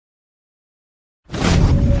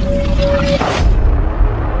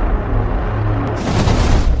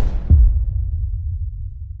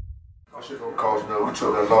we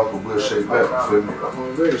took that loss, but we'll shake back, you feel me?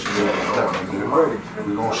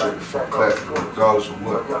 We gon' shake the fuck back, regardless of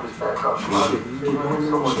what. So,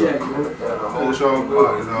 it's all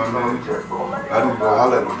good, you know what I mean? I need to go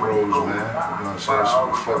holler at the bros, man. You know what I'm saying? So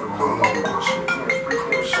the fuck going on with that shit.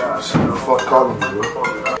 So the fuck calling me, bro.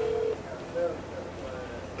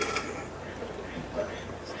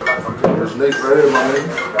 There's Nate right here, my nigga.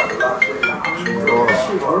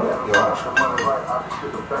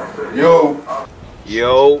 Yo.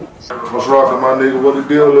 Yo. What's rockin', my nigga? What the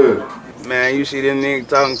deal is? Man, you see this nigga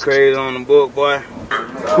talking crazy on the book, boy?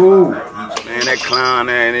 Cool. Man, that clown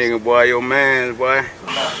ass nigga, boy, your mans, boy.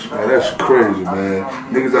 Man, that's crazy, man.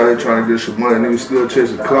 Niggas out here trying to get some money, niggas still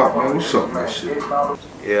chasing clout, man. What's up with that shit?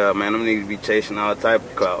 Yeah, man, them niggas be chasing all type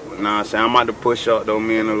of clout. But nah, I'm saying, I'm about to push up though,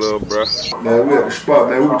 me and the little bro. Man, we at the spot,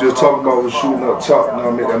 man. We were just talking about us shooting up top, now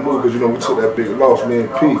I make that move, because you know we took that big loss, me and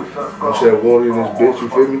P. You know what I'm saying? Water in this bitch, you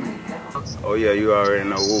feel me? Oh yeah, you already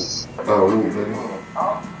know who. Oh, who, man?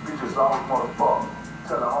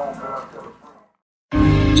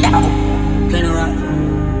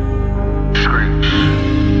 Streetz.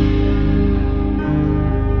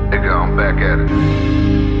 Nigga, I'm back at it.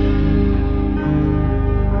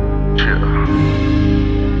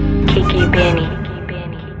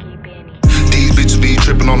 These bitches be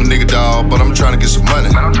trippin' on a nigga, dawg, but I'm tryna get some money.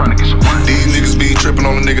 Man, I'm tryna get some money. These niggas be trippin'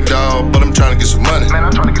 on a nigga, dawg, but I'm tryna get some money. Man,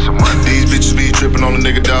 I'm tryna get some money. These bitches be trippin' on a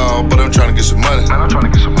nigga, dawg, but I'm tryna get some money. Man, I'm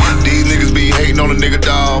tryna get some money. These niggas be hating on a nigga,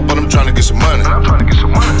 dawg, but I'm tryna get some money. Man, I'm tryna get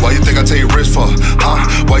some money. Why you think I take risks for? Huh?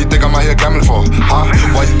 Why you think I'm out here gambling for? Huh?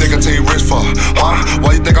 Why you think I take risks for? Huh?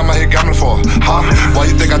 Why you think I'm out here gambling for? Huh? Why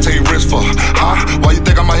you think I take risks for? Huh? Why you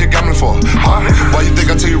think I'm out here gambling for? Huh? Why you think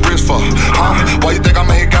I take risks for? Huh? Why you think I'm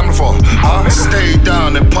out here gambling for? Huh? Stay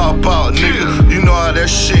down and pop out, nigga. You know how that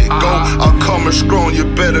shit go. I'm coming strong, you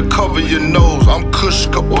better cover your nose. I'm Kush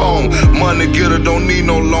Capone, money getter, don't need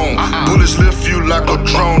no loan. Bullets lift you like a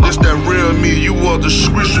drone. This that real me, you are the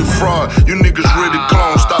streets, you fraud. You niggas really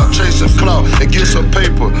clone. Stop chasing clout and get some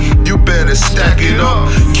paper. You better stack it up.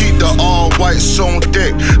 Keep the all whites on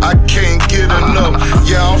deck. I can't get enough.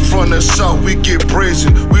 Yeah, I'm from the south, we get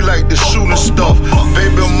brazen. We like the shooting stuff.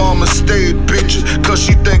 Baby mama stayed bitches, cause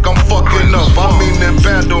she think I'm fucking up. I mean that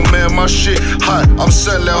bando, man, my shit hot. I'm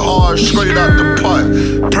selling hard, straight out the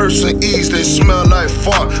pot. Person E's, they smell like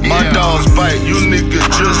fart. My dogs bite, you niggas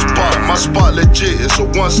just bought. My spot legit, it's a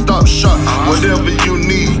one-stop shop. Whatever you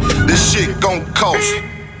need, this shit gon' cost.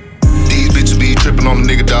 These bitches be trippin' on a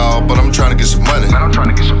nigga, dawg, but I'm tryna get some money. Man, I'm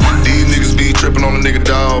tryna get some money. These niggas be trippin' on a nigga,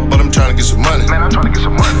 dawg, but I'm tryna get some money. Man, I'm tryna get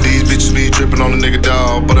some money. These bitches be trippin' on a nigga,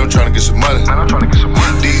 dawg, but I'm tryna get some money. Man, I'm tryna get some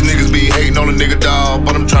money. These niggas be hating on a nigga, dawg,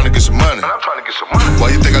 but I'm tryna get some money. Man, I'm tryna get some money. Why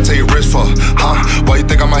you think I take risks for? Huh? Why you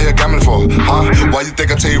think I'm out here gambling for? Huh? Why you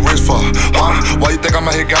think I take risks for? Huh? Why you think I'm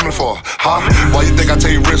out here gambling for? Huh? Why you think I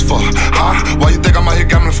take risks for? Huh? Why you think I'm out here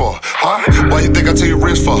gambling for? Huh? Why you think I take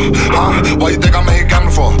risks for? Huh? Why you think I'm out here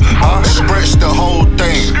gambling for? Huh? Stretch the whole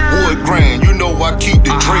thing, wood grain, you know I keep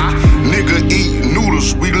the drink. Nigga eat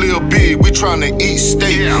noodles, we live big, we tryna eat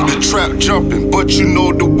steak. The trap jumping, but you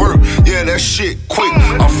know the work, yeah, that shit quick.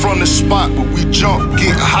 I'm from the spot, but we jump,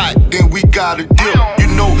 get hot, then we gotta dip. You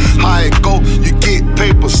know how it go, you get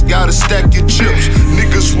papers, gotta stack your chips.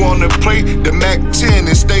 Niggas wanna play the Mac 10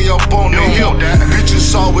 and stay up on the hill.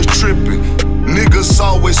 Bitches always tripping, niggas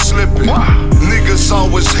always slipping. Niggas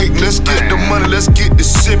always hate, let's get the money, let's get the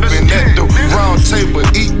sipping. At the round table,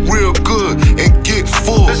 eat real good and get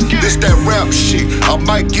full. This that rap shit, I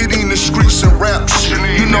might get in the streets and rap shit.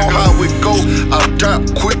 You know how it go, I dap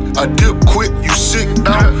quick, I dip quick, you sick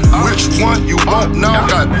now? Which one you want now?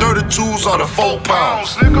 Got 32s out of 4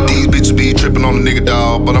 pounds. These bitches be trippin' on a nigga,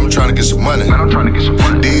 dawg, but I'm tryna get some money. Man, I'm tryna get some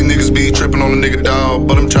money. These niggas be trippin' on a nigga, dawg,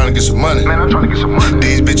 but I'm tryna get some money. Man, I'm tryna get some money.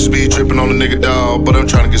 These bitches be trippin' on a nigga, dawg, but I'm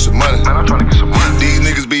tryna get some money. Man, I'm tryna get some money. These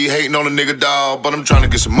niggas be hating on a nigga, dawg, but I'm tryna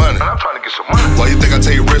get some money. Man, I'm tryna get some money. Why you think I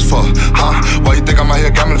take risks for? Huh? Why you think I'm out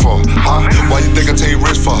here gambling for? Huh? Why you think I take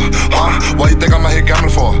risks for? Huh? Why you think I'm out here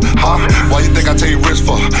gambling for? Huh? Why you think I take risks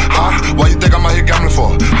for? Huh? Why you think I'm out here gambling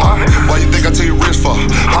for? Huh? Why you think I take risks for?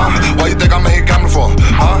 Huh? Why you think I'm out here gambling for?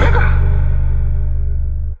 Huh?